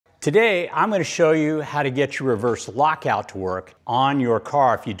Today, I'm going to show you how to get your reverse lockout to work on your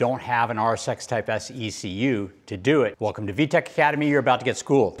car if you don't have an RSX Type S ECU to do it. Welcome to VTEC Academy. You're about to get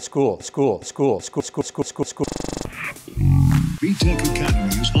schooled. VTEC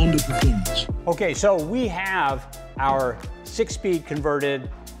Academy's Honda Performance. Okay, so we have our 6-speed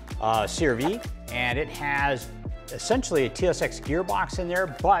converted CR-V, and it has essentially a TSX gearbox in there,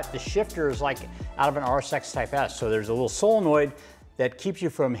 but the shifter is like out of an RSX Type S. So there's a little solenoid that keeps you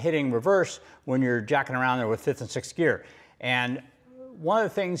from hitting reverse when you're jacking around there with 5th and 6th gear. And one of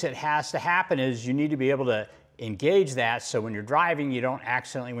the things that has to happen is you need to be able to engage that, so when you're driving, you don't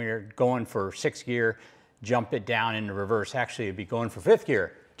accidentally, when you're going for 6th gear, jump it down into reverse. Actually, it'd be going for 5th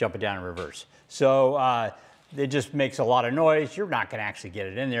gear, jump it down in reverse. So it just makes a lot of noise. You're not gonna actually get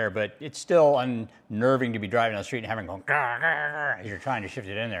it in there, but it's still unnerving to be driving down the street and having it going grr, grr, grr, as you're trying to shift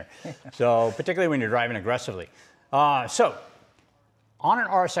it in there. So particularly when you're driving aggressively. On an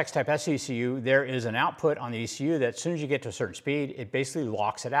RSX Type S ECU, there is an output on the ECU that as soon as you get to a certain speed, it basically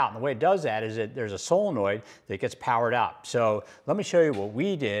locks it out. And the way it does that is that there's a solenoid that gets powered up. So let me show you what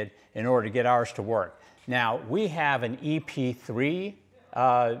we did in order to get ours to work. Now, we have an EP3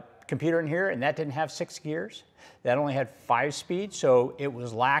 computer in here, and that didn't have 6 gears. That only had 5 speeds, so it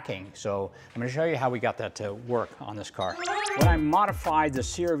was lacking. So I'm going to show you how we got that to work on this car. When I modified the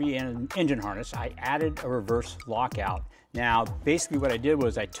CR-V engine harness, I added a reverse lockout. Now, basically what I did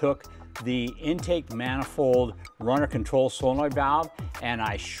was I took the intake manifold runner control solenoid valve and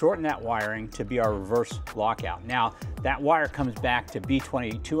I shortened that wiring to be our reverse lockout. Now, that wire comes back to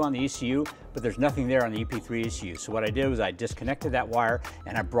B22 on the ECU, but there's nothing there on the EP3 ECU. So what I did was I disconnected that wire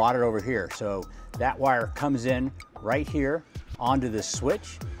and I brought it over here. So that wire comes in right here onto this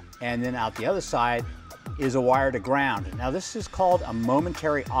switch, and then out the other side is a wire to ground. Now this is called a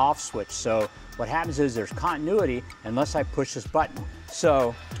momentary off switch. So what happens is there's continuity unless I push this button.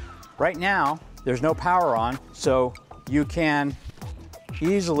 So right now there's no power on, so you can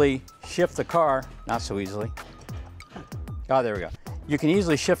easily shift the car, not so easily. Oh, there we go. You can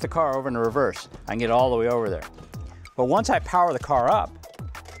easily shift the car over into reverse. I can get all the way over there. But once I power the car up,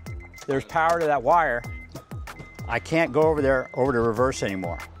 there's power to that wire. I can't go over there over to reverse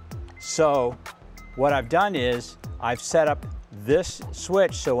anymore. So what I've done is I've set up this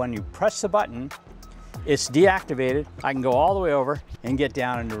switch so when you press the button, it's deactivated. I can go all the way over and get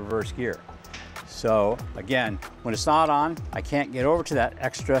down into reverse gear. So again, when it's not on, I can't get over to that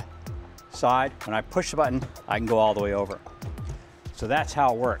extra side. When I push the button, I can go all the way over. So that's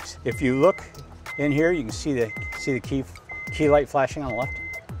how it works. If you look in here, you can see the key light flashing on the left.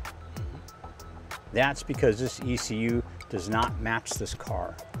 That's because this ECU does not match this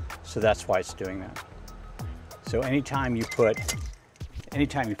car. So that's why it's doing that. So anytime you put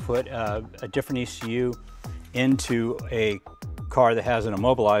a different ECU into a car that has an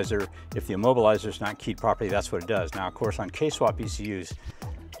immobilizer, if the immobilizer is not keyed properly, that's what it does. Now, of course, on K-swap ECUs,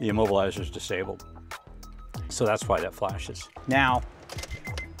 the immobilizer is disabled. So that's why that flashes. Now,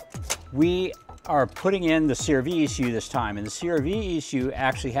 we are putting in the CR-V ECU this time, and the CR-V ECU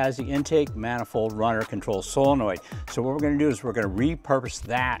actually has the intake manifold runner control solenoid. So what we're going to do is we're going to repurpose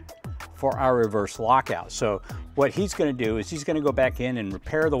that for our reverse lockout. So what he's going to do is he's going to go back in and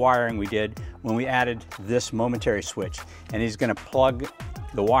repair the wiring we did when we added this momentary switch, and he's going to plug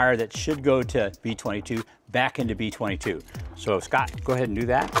the wire that should go to B22 back into B22. So Scott, go ahead and do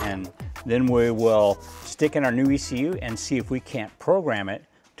that, and then we will stick in our new ECU and see if we can't program it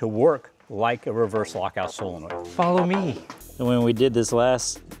to work like a reverse lockout solenoid. Follow me. And when we did this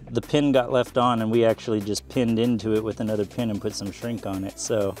the pin got left on and we actually just pinned into it with another pin and put some shrink on it.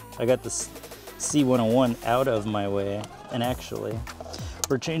 So I got this C101 out of my way, and actually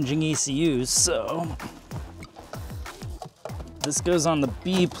we're changing ECUs, so this goes on the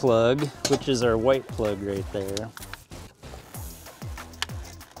B plug, which is our white plug right there.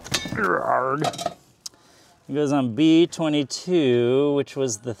 It goes on B22, which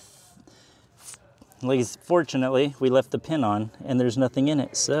was the fortunately, we left the pin on and there's nothing in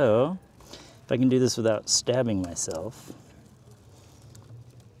it. So if I can do this without stabbing myself,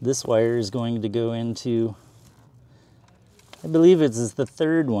 this wire is going to go into, I believe it's the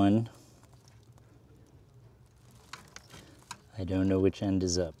 3rd one. I don't know which end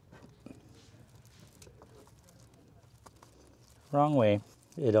is up. Wrong way.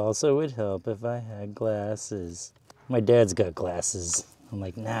 It also would help if I had glasses. My dad's got glasses. I'm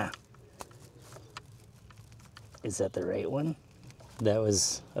like, nah. Is that the right one? That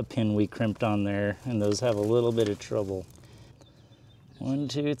was a pin we crimped on there, and those have a little bit of trouble. 1,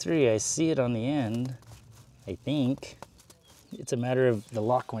 2, 3, I see it on the end, I think. It's a matter of the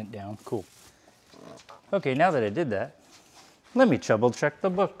lock went down, cool. Okay, now that I did that, Let me double check the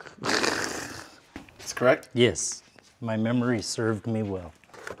book. That's correct? Yes, my memory served me well.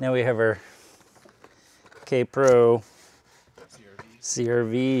 Now we have our K-Pro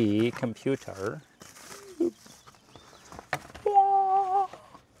CRV computer.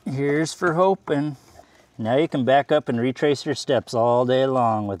 Here's for hoping. Now you can back up and retrace your steps all day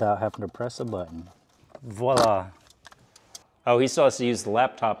long without having to press a button. Voila. Oh, he still has to use the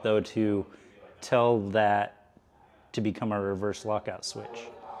laptop though to tell that to become a reverse lockout switch.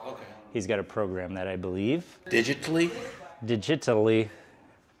 Okay. He's got to program that, I believe. Digitally? Digitally.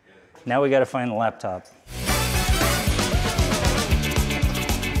 Now we got to find the laptop.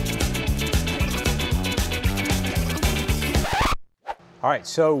 All right,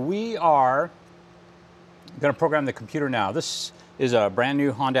 so we are going to program the computer now. This is a brand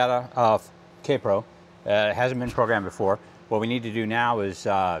new Honda K-Pro. It hasn't been programmed before. What we need to do now is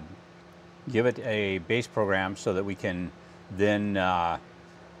give it a base program so that we can then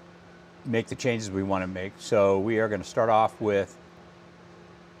make the changes we want to make. So we are going to start off with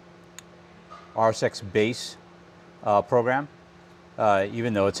RSX base program,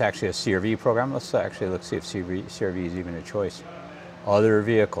 even though it's actually a CRV program. Let's see if CRV is even a choice. Other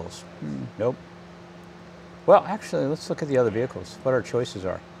vehicles, nope. Well, actually, let's look at the other vehicles, what our choices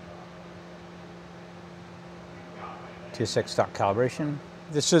are. TSX stock calibration.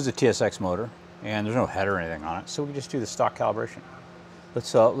 This is a TSX motor, and there's no header or anything on it, so we can just do the stock calibration.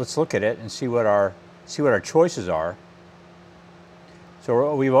 Let's look at it and see what our choices are.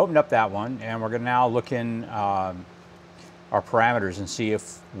 So we've opened up that one, and we're going to now look in our parameters and see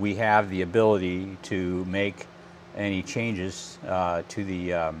if we have the ability to make any changes to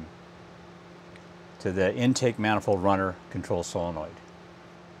the intake manifold runner control solenoid.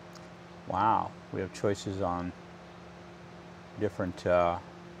 Wow, we have choices on different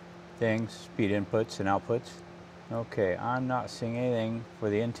things, speed inputs and outputs. Okay, I'm not seeing anything for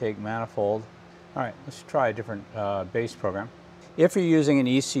the intake manifold. All right, let's try a different base program. If you're using an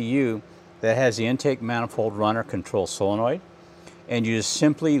ECU that has the intake manifold runner control solenoid, and you just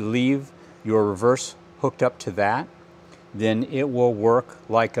simply leave your reverse hooked up to that, then it will work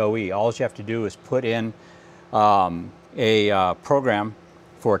like OE. All you have to do is put in a program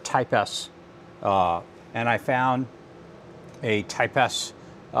for Type S. And I found a Type S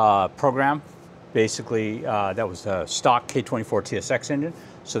program, basically that was a stock K24 TSX engine.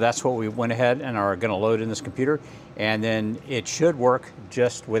 So that's what we went ahead and are gonna load in this computer. And then it should work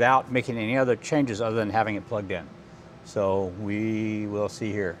just without making any other changes other than having it plugged in. So we will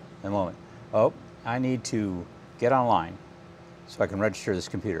see here in a moment. Oh, I need to get online so I can register this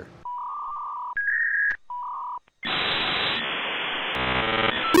computer.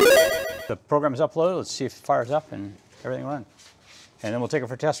 The program is uploaded. Let's see if it fires up and everything runs. And then we'll take it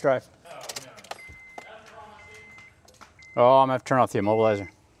for a test drive. Oh, I'm gonna have to turn off the immobilizer.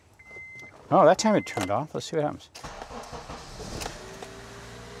 Oh, that time it turned off. Let's see what happens.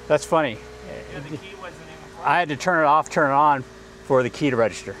 That's funny. Yeah, the key wasn't even. I had to turn it off, turn it on for the key to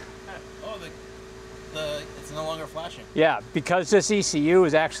register. Oh, it's no longer flashing. Yeah, because this ECU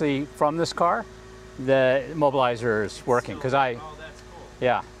is actually from this car, the immobilizer is working. Because Oh, that's cool.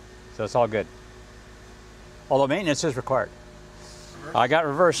 yeah, so it's all good. Although maintenance is required. I got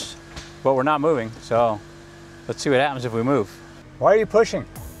reverse, but we're not moving, so let's see what happens if we move. Why are you pushing?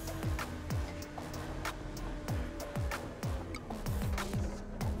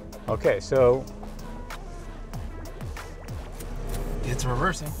 Okay, so It's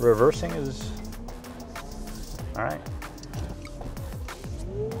reversing. reversing is, all right.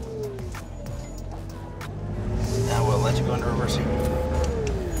 Now we'll let you go into reversing.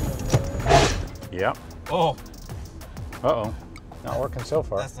 Yep. Oh, Uh-oh, not working so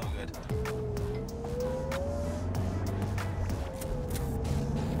far. that's no good.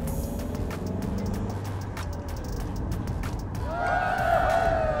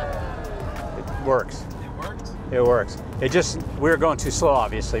 It works. It worked. It works. It just, we were going too slow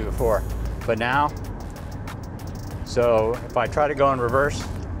obviously before, but now, so if I try to go in reverse,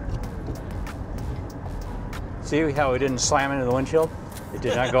 see how it didn't slam into the windshield? It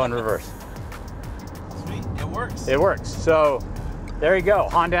did not go in reverse. Sweet, it works. It works. So there you go.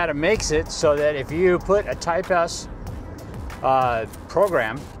 Honda makes it so that if you put a Type S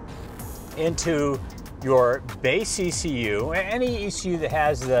program into your base ECU, any ECU that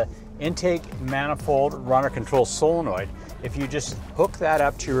has the intake manifold runner control solenoid, if you just hook that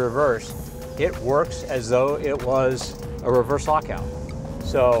up to your reverse, it works as though it was a reverse lockout.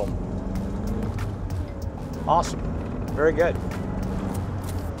 So awesome, very good.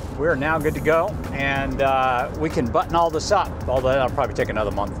 We're now good to go, and we can button all this up, although that'll probably take another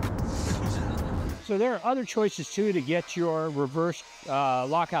month. So there are other choices too to get your reverse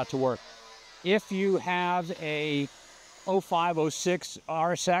lockout to work. If you have a 05, 06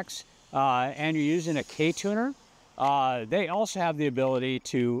 RSX and you're using a K-tuner, they also have the ability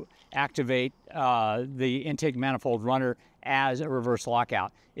to activate the intake manifold runner as a reverse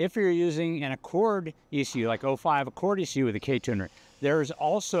lockout. If you're using an Accord ECU, like 05 Accord ECU with a K-tuner, there's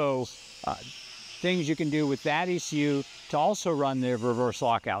also things you can do with that ECU to also run the reverse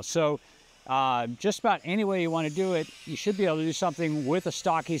lockout. So just about any way you want to do it, you should be able to do something with a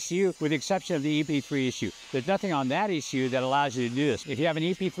stock ECU, with the exception of the EP3 ECU. There's nothing on that ECU that allows you to do this. If you have an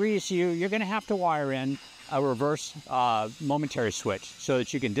EP3 ECU, you're going to have to wire in a reverse momentary switch so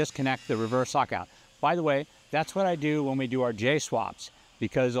that you can disconnect the reverse lockout. By the way, that's what I do when we do our J-swaps,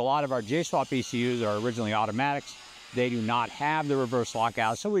 because a lot of our J-swap ECUs are originally automatics. They do not have the reverse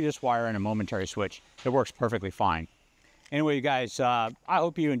lockout, so we just wire in a momentary switch. It works perfectly fine. Anyway, you guys, I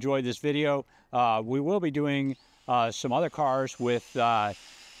hope you enjoyed this video. We will be doing some other cars with the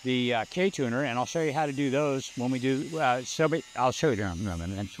K-tuner, and I'll show you how to do those when we do, I'll show you in a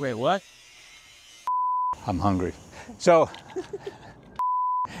minute. Wait, what? I'm hungry. So,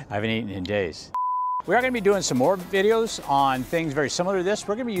 I haven't eaten in days. We are going to be doing some more videos on things very similar to this.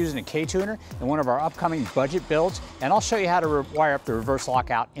 We're going to be using a K-tuner in one of our upcoming budget builds, and I'll show you how to wire up the reverse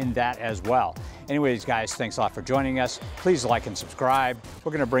lockout in that as well. Anyways, guys, thanks a lot for joining us. Please like and subscribe.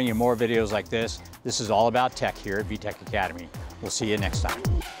 We're going to bring you more videos like this. This is all about tech here at VTEC Academy. We'll see you next time.